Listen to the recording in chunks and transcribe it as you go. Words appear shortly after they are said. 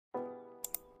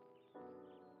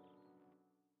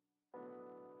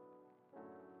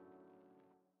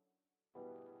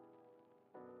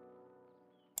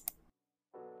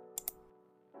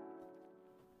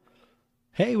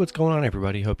Hey, what's going on,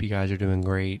 everybody? Hope you guys are doing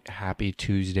great. Happy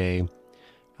Tuesday.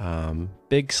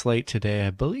 Big slate today. I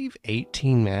believe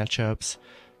 18 matchups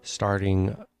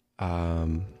starting.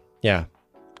 Um, yeah,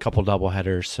 couple double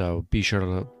headers. So be sure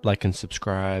to like and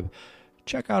subscribe.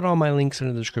 Check out all my links in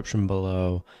the description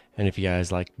below. And if you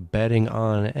guys like betting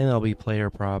on MLB player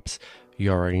props, you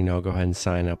already know, go ahead and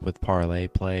sign up with Parlay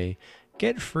Play.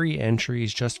 Get free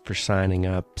entries just for signing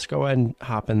up. So go ahead and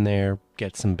hop in there,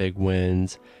 get some big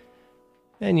wins.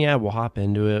 And yeah, we'll hop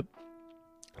into it.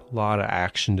 A lot of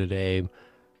action today.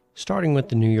 Starting with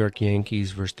the New York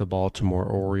Yankees versus the Baltimore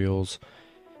Orioles.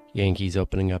 Yankees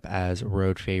opening up as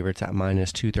road favorites at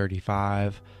minus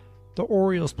 235. The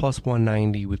Orioles plus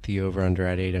 190 with the over-under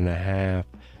at 8.5.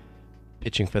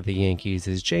 Pitching for the Yankees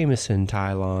is Jameson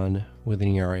Taillon with an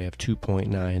ERA of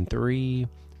 2.93.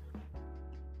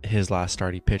 His last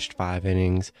start, he pitched 5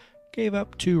 innings, gave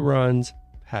up 2 runs,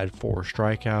 had 4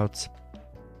 strikeouts.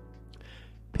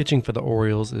 Pitching for the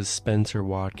Orioles is Spencer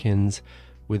Watkins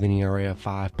with an ERA of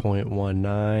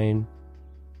 5.19.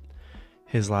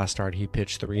 His last start, he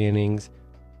pitched 3 innings,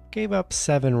 gave up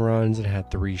 7 runs, and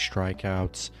had 3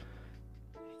 strikeouts.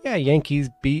 Yeah, Yankees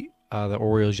beat the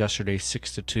Orioles yesterday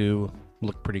 6-2.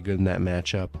 Looked pretty good in that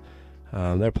matchup.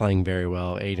 They're playing very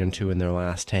well, 8-2 in their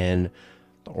last 10.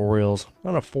 The Orioles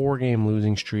on a 4-game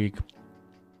losing streak.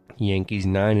 Yankees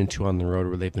 9-2 on the road,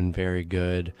 where they've been very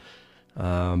good.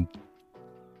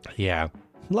 Yeah,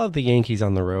 love the Yankees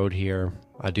on the road here.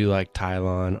 I do like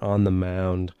Taillon on the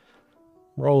mound.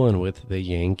 Rolling with the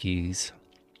Yankees.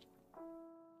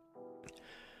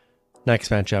 Next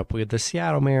matchup, we have the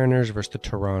Seattle Mariners versus the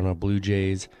Toronto Blue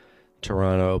Jays.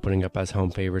 Toronto opening up as home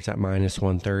favorites at minus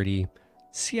 130.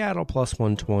 Seattle plus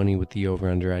 120 with the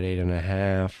over-under at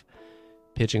 8.5.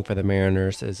 Pitching for the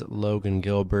Mariners is Logan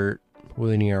Gilbert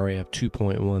with an ERA of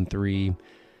 2.13.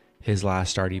 His last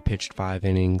start, he pitched 5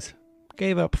 innings,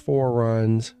 gave up 4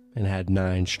 runs, and had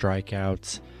 9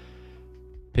 strikeouts.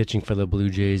 Pitching for the Blue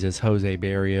Jays is Jose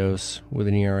Barrios with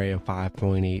an ERA of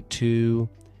 5.82.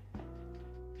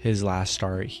 His last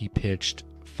start, he pitched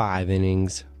 5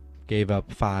 innings, gave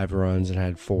up 5 runs, and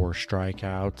had 4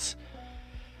 strikeouts.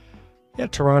 Yeah,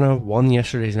 Toronto won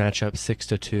yesterday's matchup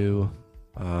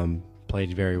 6-2.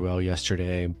 Played very well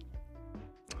yesterday.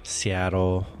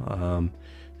 Seattle,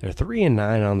 they're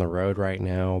 3-9 on the road right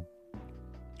now.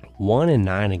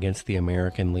 1-9 against the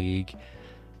American League.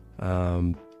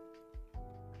 I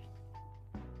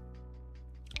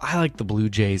like the Blue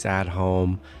Jays at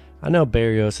home. I know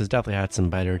Barrios has definitely had some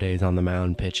better days on the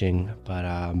mound pitching,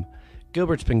 but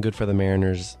Gilbert's been good for the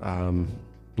Mariners, so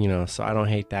I don't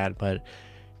hate that. But,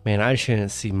 man, I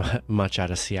shouldn't see much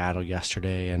out of Seattle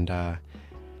yesterday, and I'm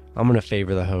going to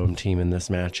favor the home team in this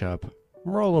matchup.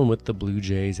 I'm rolling with the Blue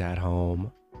Jays at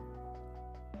home.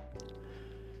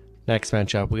 Next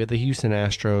matchup, we have the Houston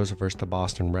Astros versus the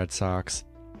Boston Red Sox.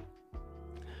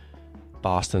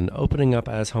 Boston opening up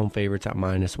as home favorites at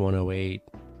minus 108.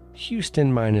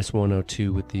 Houston minus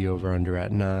 102 with the over-under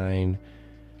at 9.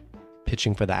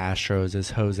 Pitching for the Astros is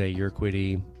Jose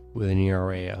Urquidy with an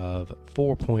ERA of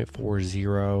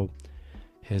 4.40.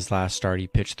 His last start, he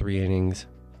pitched 3 innings,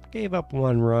 gave up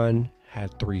 1 run,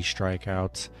 had 3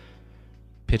 strikeouts.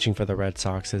 Pitching for the Red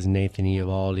Sox is Nathan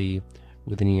Eovaldi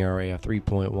with an ERA of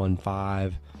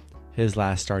 3.15. His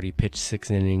last start, he pitched 6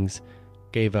 innings,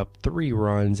 gave up 3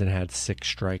 runs, and had 6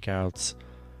 strikeouts.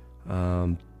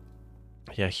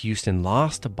 Houston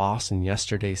lost to Boston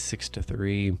yesterday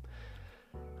 6-3.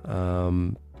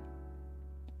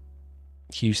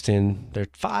 Houston, they're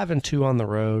 5-2 on the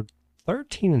road,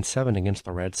 13-7 against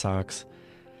the Red Sox.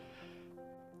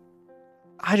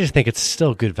 I just think it's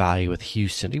still good value with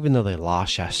Houston, even though they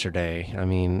lost yesterday. I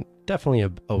mean, definitely a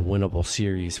winnable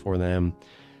series for them.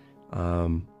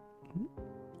 I'm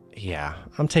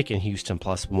taking Houston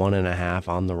plus 1.5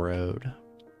 on the road.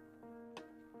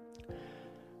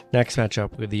 Next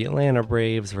matchup with the Atlanta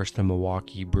Braves versus the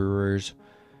Milwaukee Brewers.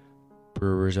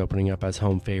 Brewers opening up as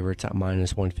home favorites at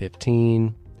minus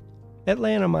 115.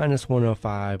 Atlanta minus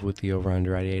 105 with the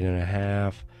over-under at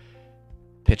 8.5.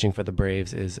 Pitching for the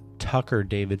Braves is Tucker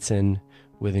Davidson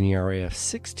with an ERA of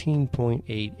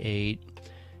 16.88.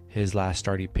 His last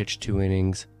start, he pitched 2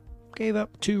 innings, gave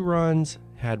up 2 runs,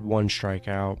 had 1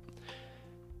 strikeout.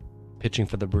 Pitching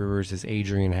for the Brewers is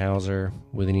Adrian Hauser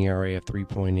with an ERA of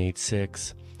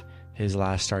 3.86. His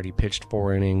last start, he pitched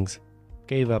 4 innings,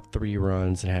 gave up 3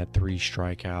 runs, and had 3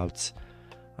 strikeouts.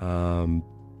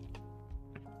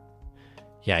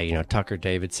 Tucker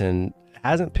Davidson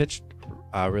hasn't pitched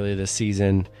really this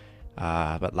season,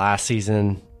 but last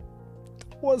season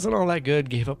wasn't all that good.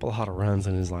 Gave up a lot of runs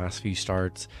in his last few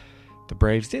starts. The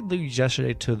Braves did lose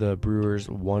yesterday to the Brewers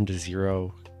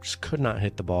 1-0. just could not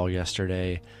hit the ball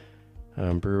yesterday.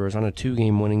 Brewers on a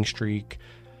 2-game winning streak.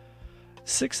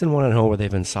 6-1 at home where they've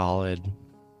been solid.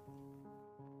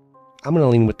 I'm going to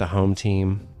lean with the home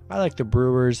team. I like the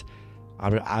Brewers.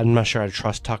 I'm not sure I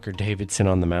trust Tucker Davidson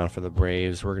on the mound for the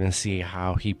Braves. We're going to see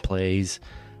how he plays.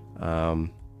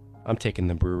 I'm taking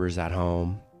the Brewers at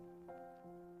home.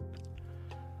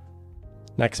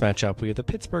 Next matchup, we have the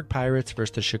Pittsburgh Pirates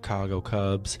versus the Chicago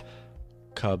Cubs.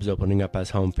 Cubs opening up as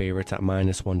home favorites at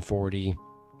 -140.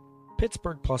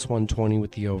 Pittsburgh +120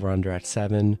 with the over-under at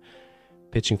 7.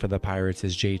 Pitching for the Pirates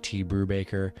is JT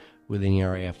Brubaker with an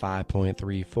ERA of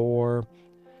 5.34.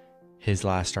 His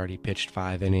last start, he pitched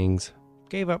 5 innings,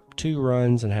 gave up 2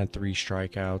 runs, and had 3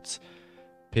 strikeouts.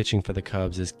 Pitching for the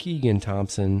Cubs is Keegan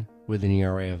Thompson with an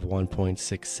ERA of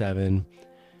 1.67.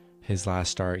 His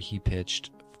last start, he pitched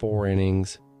 4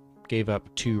 innings, gave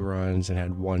up 2 runs, and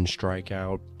had 1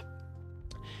 strikeout.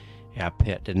 Yeah,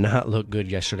 Pitt did not look good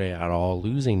yesterday at all,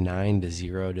 losing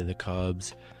 9-0 to the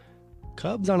Cubs.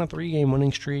 Cubs on a 3-game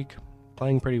winning streak,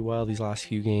 playing pretty well these last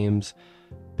few games.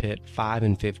 Pitt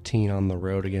 5-15 on the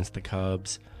road against the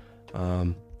Cubs.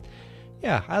 I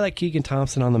like Keegan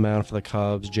Thompson on the mound for the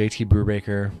Cubs. JT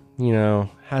Brubaker,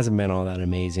 hasn't been all that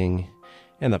amazing.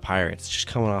 And the Pirates just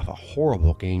coming off a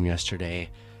horrible game yesterday.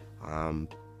 I'm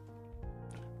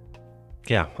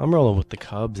rolling with the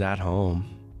Cubs at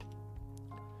home.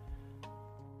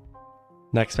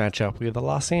 Next matchup, we have the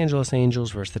Los Angeles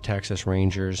Angels versus the Texas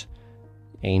Rangers.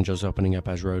 Angels opening up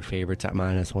as road favorites at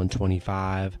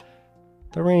 -125.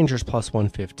 The Rangers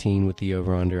 +115 with the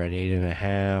over-under at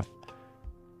 8.5.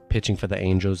 Pitching for the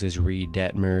Angels is Reed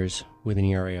Detmers with an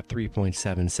ERA of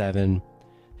 3.77.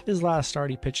 His last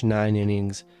start, he pitched 9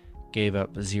 innings, gave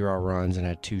up 0 runs, and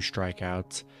had 2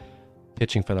 strikeouts.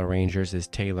 Pitching for the Rangers is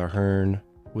Taylor Hearn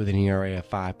with an ERA of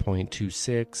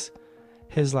 5.26.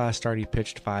 His last start, he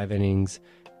pitched 5 innings,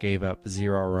 gave up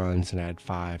 0 runs, and had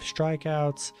 5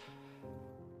 strikeouts.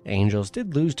 Angels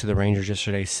did lose to the Rangers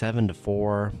yesterday,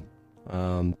 7-4.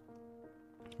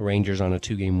 Rangers on a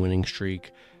 2-game winning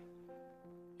streak.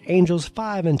 Angels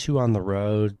 5-2 on the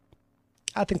road.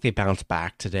 I think they bounced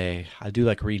back today. I do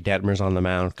like Reed Detmers on the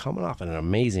mound, coming off an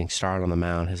amazing start on the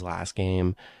mound his last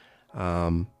game.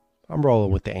 I'm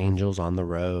rolling with the Angels on the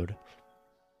road.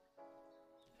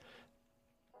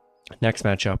 Next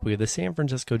matchup, we have the San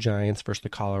Francisco Giants versus the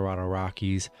Colorado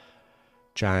Rockies.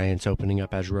 Giants opening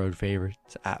up as road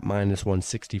favorites at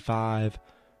 -165.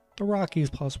 The Rockies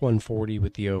 +140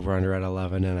 with the over-under at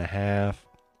 11.5.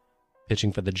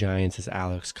 Pitching for the Giants is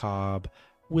Alex Cobb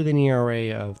with an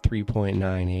ERA of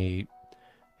 3.98.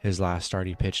 His last start,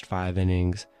 he pitched 5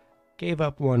 innings, gave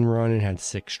up 1 run, and had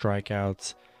 6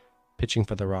 strikeouts. Pitching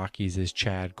for the Rockies is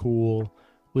Chad Kuhl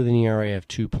with an ERA of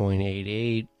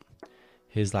 2.88.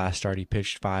 His last start, he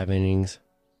pitched 5 innings,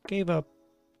 he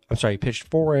pitched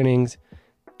 4 innings,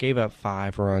 gave up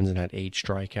 5 runs, and had 8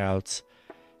 strikeouts.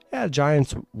 Yeah,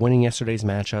 Giants winning yesterday's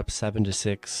matchup,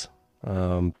 7-6.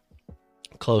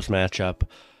 Close matchup.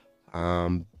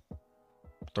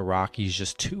 The Rockies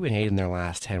just 2-8 in their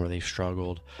last 10 where they've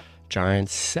struggled.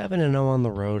 Giants 7-0 on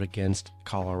the road against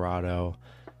Colorado,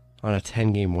 on a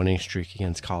 10-game winning streak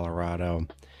against Colorado.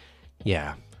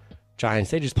 Yeah,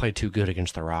 Giants, they just played too good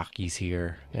against the Rockies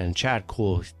here. And Chad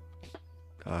Kuhl,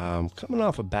 coming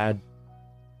off a bad,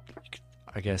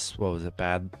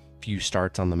 bad few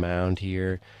starts on the mound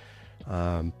here.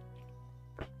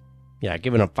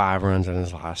 Giving up 5 runs on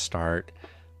his last start.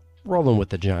 Rolling with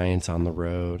the Giants on the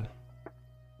road.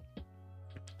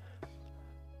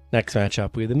 Next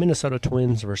matchup, we have the Minnesota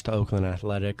Twins versus the Oakland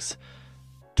Athletics.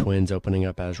 Twins opening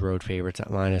up as road favorites at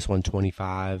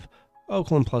 -125.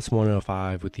 Oakland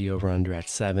 +105 with the over-under at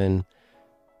 7.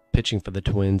 Pitching for the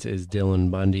Twins is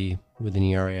Dylan Bundy with an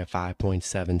ERA of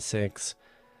 5.76.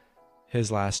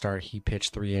 His last start, he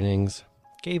pitched 3 innings,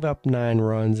 gave up 9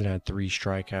 runs, and had 3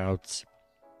 strikeouts.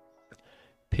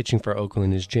 Pitching for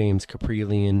Oakland is James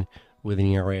Kaprielian with an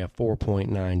ERA of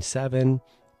 4.97.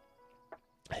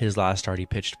 His last start, he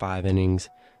pitched 5 innings,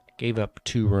 gave up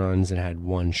 2 runs, and had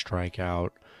 1 strikeout.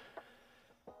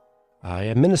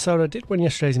 Minnesota did win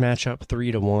yesterday's matchup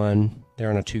 3-1. They're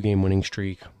on a 2-game winning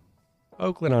streak.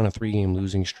 Oakland on a 3-game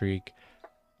losing streak.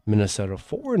 Minnesota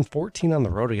 4-14 on the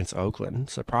road against Oakland.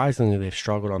 Surprisingly, they've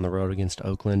struggled on the road against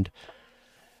Oakland.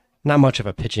 Not much of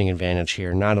a pitching advantage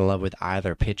here. Not in love with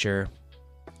either pitcher.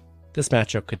 This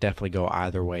matchup could definitely go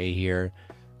either way here.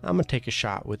 I'm going to take a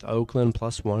shot with Oakland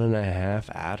 +1.5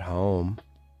 at home.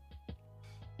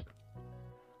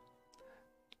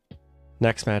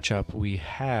 Next matchup, we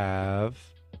have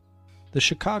the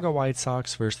Chicago White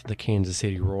Sox versus the Kansas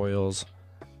City Royals.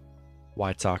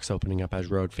 White Sox opening up as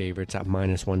road favorites at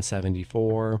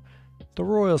 -174. The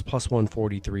Royals plus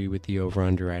 143 with the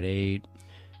over-under at 8.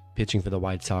 Pitching for the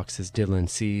White Sox is Dylan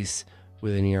Cease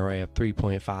with an ERA of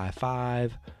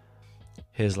 3.55.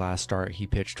 His last start, he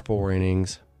pitched 4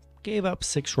 innings, gave up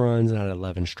 6 runs and had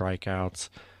 11 strikeouts.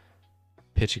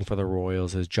 Pitching for the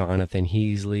Royals is Jonathan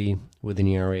Heasley with an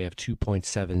ERA of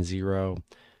 2.70.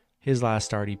 His last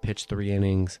start, he pitched 3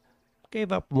 innings,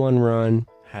 gave up 1 run,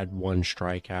 had 1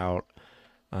 strikeout.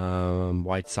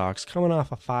 White Sox coming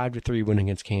off a 5-3 win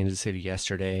against Kansas City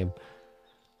yesterday.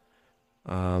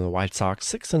 The White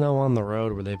Sox 6-0 on the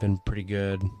road where they've been pretty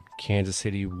good. Kansas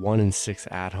City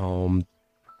 1-6 at home.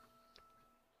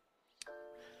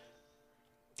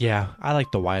 Yeah, I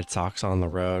like the White Sox on the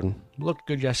road. Looked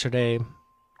good yesterday.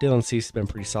 Dylan Cease has been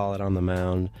pretty solid on the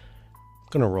mound.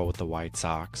 Gonna roll with the White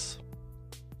Sox.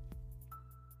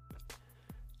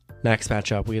 Next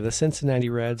matchup, we have the Cincinnati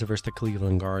Reds versus the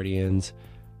Cleveland Guardians.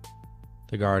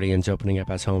 The Guardians opening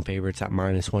up as home favorites at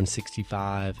minus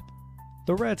 165.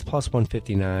 The Reds plus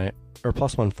 159 or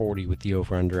plus 140 with the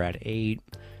over-under at 8.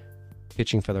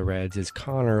 Pitching for the Reds is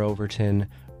Connor Overton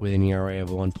with an ERA of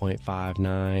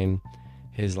 1.59.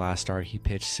 His last start, he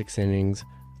pitched 6 innings,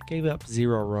 gave up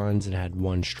 0 runs, and had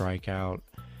 1 strikeout.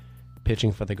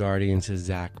 Pitching for the Guardians is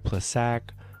Zach Plesac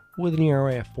with an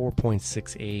ERA of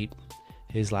 4.68.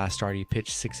 His last start, he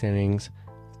pitched 6 innings,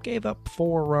 gave up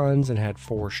 4 runs, and had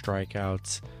 4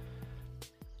 strikeouts.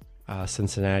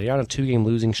 Cincinnati on a 2-game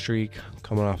losing streak,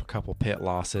 coming off a couple pit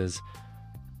losses.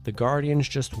 The Guardians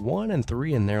just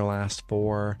 1-3 in their last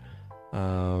 4.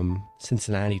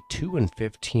 Cincinnati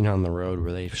 2-15 on the road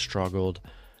where they've struggled.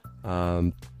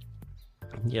 Connor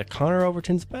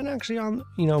Overton's been actually on,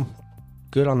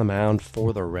 good on the mound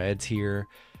for the Reds here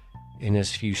in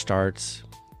his few starts,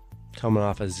 coming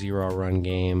off a 0-run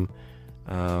game.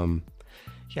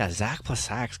 Zach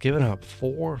Plesac's given up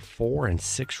 4, 4, and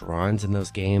 6 runs in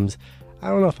those games. I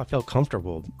don't know if I feel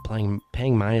comfortable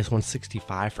paying minus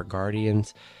 165 for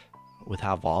Guardians with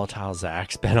how volatile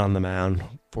Zach's been on the mound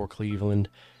for Cleveland.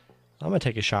 I'm going to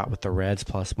take a shot with the Reds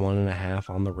plus 1.5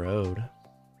 on the road.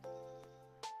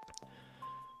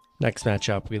 Next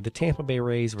matchup, we have the Tampa Bay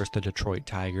Rays versus the Detroit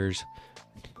Tigers.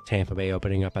 Tampa Bay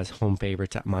opening up as home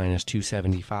favorites at minus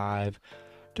 275.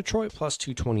 Detroit plus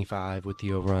 225 with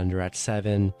the over-under at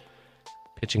 7.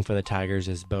 Pitching for the Tigers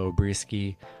is Beau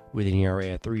Brieske with an ERA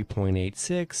at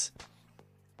 3.86.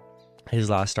 His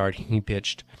last start, he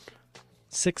pitched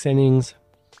 6 innings,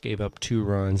 gave up 2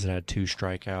 runs, and had 2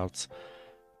 strikeouts.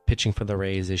 Pitching for the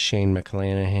Rays is Shane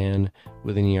McClanahan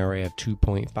with an ERA of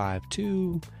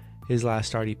 2.52. His last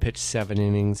start, he pitched 7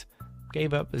 innings,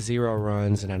 gave up 0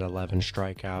 runs, and had 11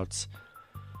 strikeouts.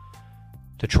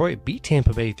 Detroit beat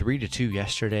Tampa Bay 3-2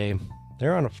 yesterday.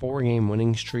 They're on a 4-game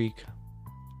winning streak.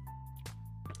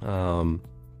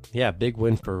 Big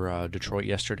win for Detroit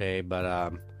yesterday, but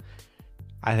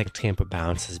I think Tampa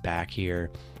bounces back here.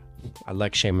 I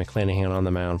like Shane McClanahan on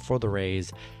the mound for the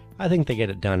Rays. I think they get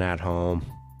it done at home.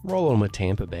 Rolling with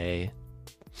Tampa Bay.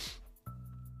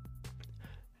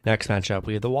 Next matchup,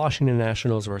 we have the Washington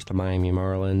Nationals versus the Miami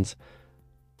Marlins.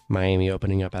 Miami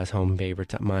opening up as home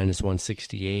favorites at minus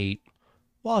 168.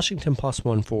 Washington plus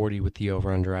 140 with the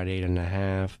over-under at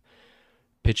 8.5.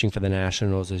 Pitching for the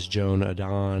Nationals is Joan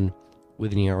Adon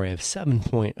with an ERA of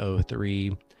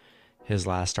 7.03. His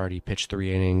last start, he pitched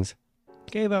 3 innings,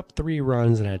 gave up 3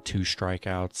 runs, and had 2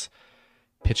 strikeouts.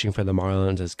 Pitching for the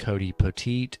Marlins is Cody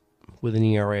Poteet with an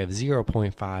ERA of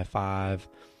 0.55.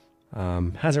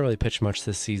 Hasn't really pitched much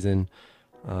this season.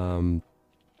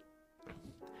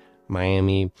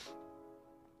 Miami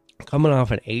coming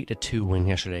off an 8-2 win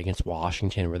yesterday against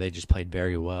Washington, where they just played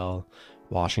very well.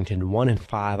 Washington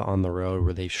 1-5 on the road,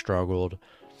 where they've struggled.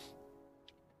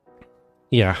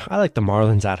 Yeah, I like the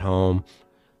Marlins at home.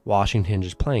 Washington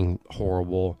just playing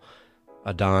horrible.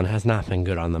 Adon has not been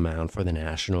good on the mound for the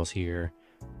Nationals here.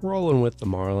 Rolling with the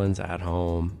Marlins at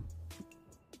home.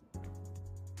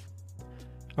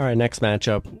 All right, next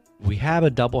matchup. We have a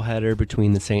doubleheader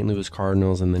between the St. Louis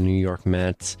Cardinals and the New York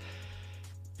Mets.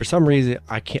 For some reason,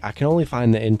 I can only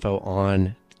find the info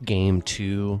on Game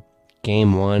 2.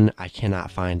 Game 1, I cannot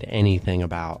find anything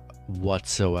about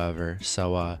whatsoever.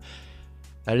 So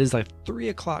that is like 3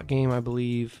 o'clock game, I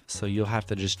believe. So you'll have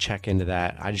to just check into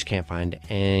that. I just can't find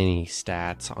any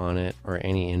stats on it or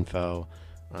any info.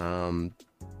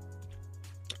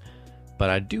 But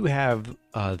I do have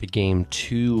the Game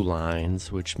 2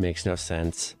 lines, which makes no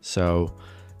sense. So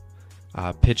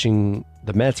pitching,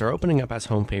 the Mets are opening up as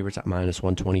home favorites at minus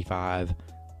 125.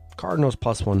 Cardinals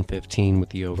plus 115 with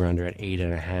the over-under at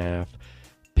 8.5.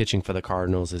 Pitching for the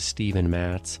Cardinals is Steven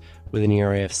Matz with an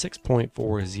ERA of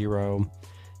 6.40.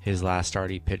 His last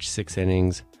start, he pitched 6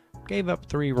 innings, gave up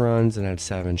 3 runs and had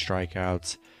 7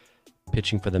 strikeouts.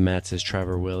 Pitching for the Mets is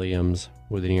Trevor Williams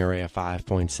with an ERA of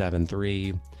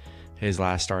 5.73. His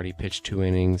last start, he pitched 2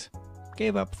 innings,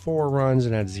 gave up 4 runs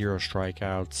and had 0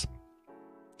 strikeouts.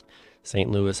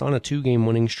 St. Louis on a 2-game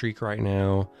winning streak right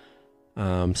now.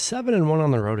 7-1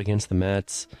 on the road against the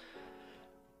Mets.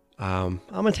 I'm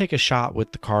going to take a shot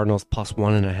with the Cardinals plus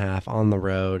 1.5 on the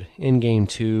road in game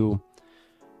 2.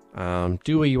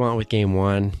 Do what you want with game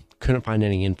 1. Couldn't find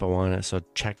any info on it, so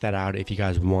check that out if you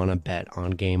guys want to bet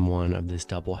on game 1 of this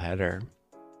doubleheader.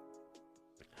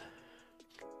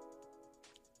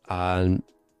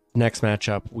 Next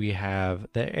matchup, we have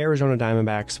the Arizona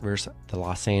Diamondbacks versus the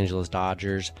Los Angeles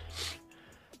Dodgers.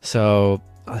 So,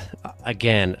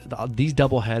 again, these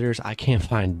doubleheaders, I can't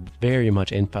find very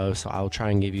much info, so I'll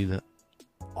try and give you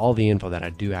all the info that I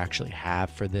do actually have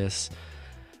for this.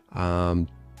 I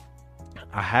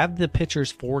have the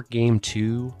pitchers for game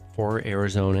 2 for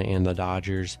Arizona and the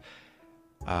Dodgers.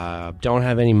 Don't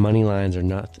have any money lines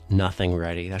or nothing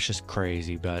ready. That's just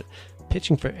crazy. But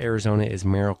pitching for Arizona is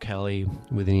Merrill Kelly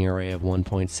with an ERA of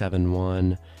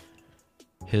 1.71.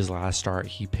 His last start,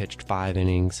 he pitched 5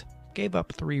 innings, gave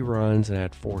up 3 runs and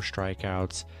had 4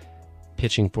 strikeouts.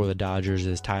 Pitching for the Dodgers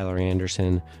is Tyler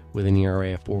Anderson with an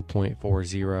ERA of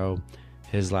 4.40.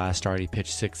 His last start, he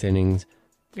pitched 6 innings,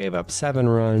 gave up 7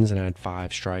 runs and had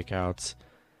 5 strikeouts.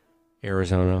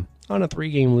 Arizona on a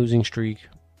 3-game losing streak.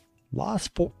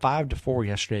 Lost 5-4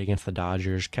 yesterday against the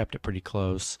Dodgers. Kept it pretty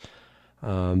close.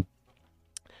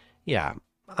 Yeah,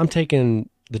 I'm taking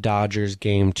the Dodgers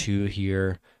game 2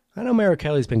 here. I know Merrill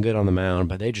Kelly's been good on the mound,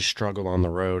 but they just struggle on the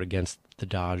road against the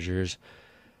Dodgers.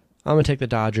 I'm going to take the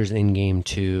Dodgers in game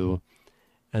 2.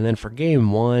 And then for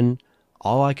game 1,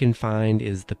 all I can find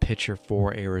is the pitcher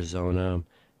for Arizona,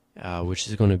 which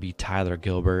is going to be Tyler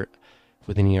Gilbert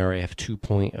with an ERA of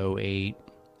 2.08.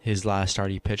 His last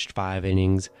start, he pitched 5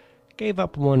 innings, gave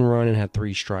up 1 run and had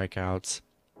 3 strikeouts.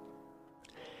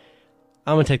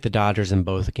 I'm going to take the Dodgers in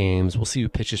both games. We'll see who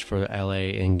pitches for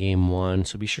LA in game 1,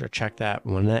 so be sure to check that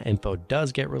when that info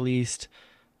does get released.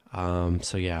 So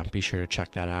yeah, be sure to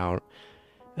check that out.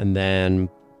 And then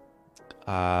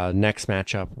next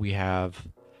matchup, we have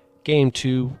game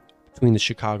 2 between the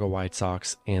Chicago White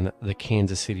Sox and the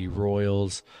Kansas City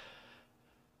Royals.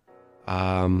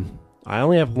 I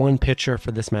only have one pitcher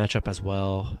for this matchup as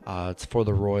well. It's for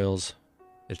the Royals.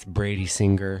 It's Brady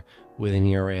Singer with an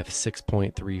ERA of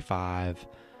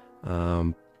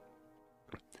 6.35.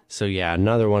 So yeah,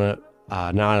 another one.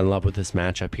 Not in love with this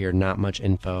matchup here. Not much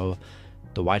info.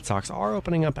 The White Sox are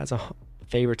opening up as a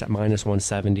favorite at minus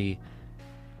 170.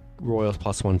 Royals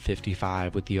plus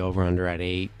 155 with the over-under at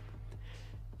 8.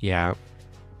 Yeah,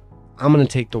 I'm going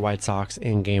to take the White Sox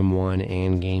in game 1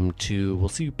 and game 2. We'll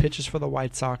see who pitches for the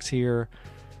White Sox here.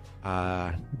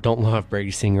 Don't love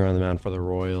Brady Singer on the mound for the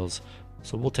Royals,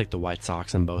 so we'll take the White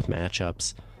Sox in both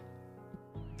matchups.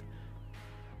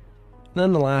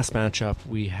 Then the last matchup,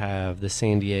 we have the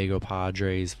San Diego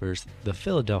Padres versus the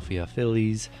Philadelphia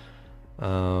Phillies.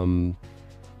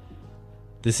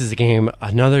 This is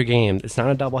another game. It's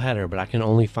not a doubleheader, but I can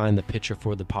only find the pitcher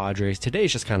for the Padres.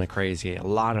 Today's just kind of crazy. A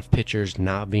lot of pitchers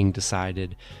not being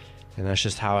decided, and that's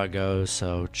just how it goes,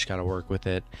 so just got to work with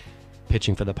it.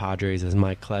 Pitching for the Padres is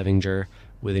Mike Clevinger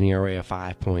with an ERA of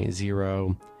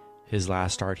 5.0. His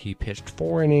last start, he pitched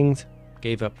 4 innings,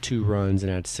 gave up 2 runs,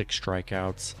 and had 6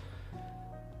 strikeouts.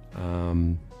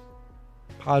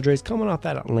 Padres coming off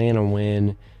that Atlanta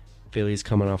win. Phillies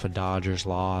coming off a Dodgers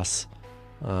loss.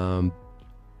 The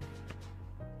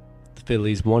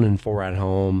Phillies 1-4 at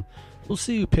home. We'll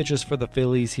see who pitches for the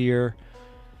Phillies here.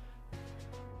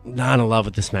 Not in love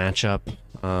with this matchup.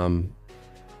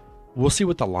 We'll see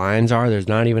what the lines are. There's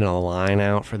not even a line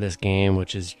out for this game,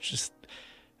 which is just,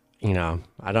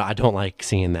 I don't like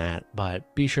seeing that.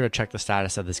 But be sure to check the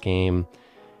status of this game.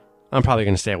 I'm probably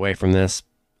going to stay away from this.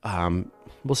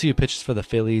 We'll see who pitches for the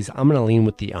Phillies. I'm going to lean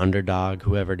with the underdog,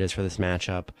 whoever it is for this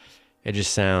matchup. It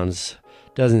just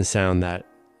doesn't sound that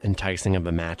enticing of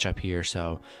a matchup here.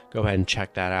 So go ahead and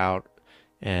check that out.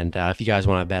 And if you guys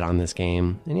want to bet on this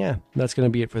game. And yeah, that's going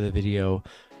to be it for the video.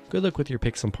 Good luck with your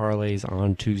picks and parlays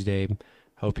on Tuesday.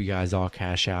 Hope you guys all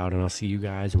cash out, and I'll see you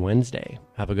guys Wednesday.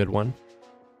 Have a good one.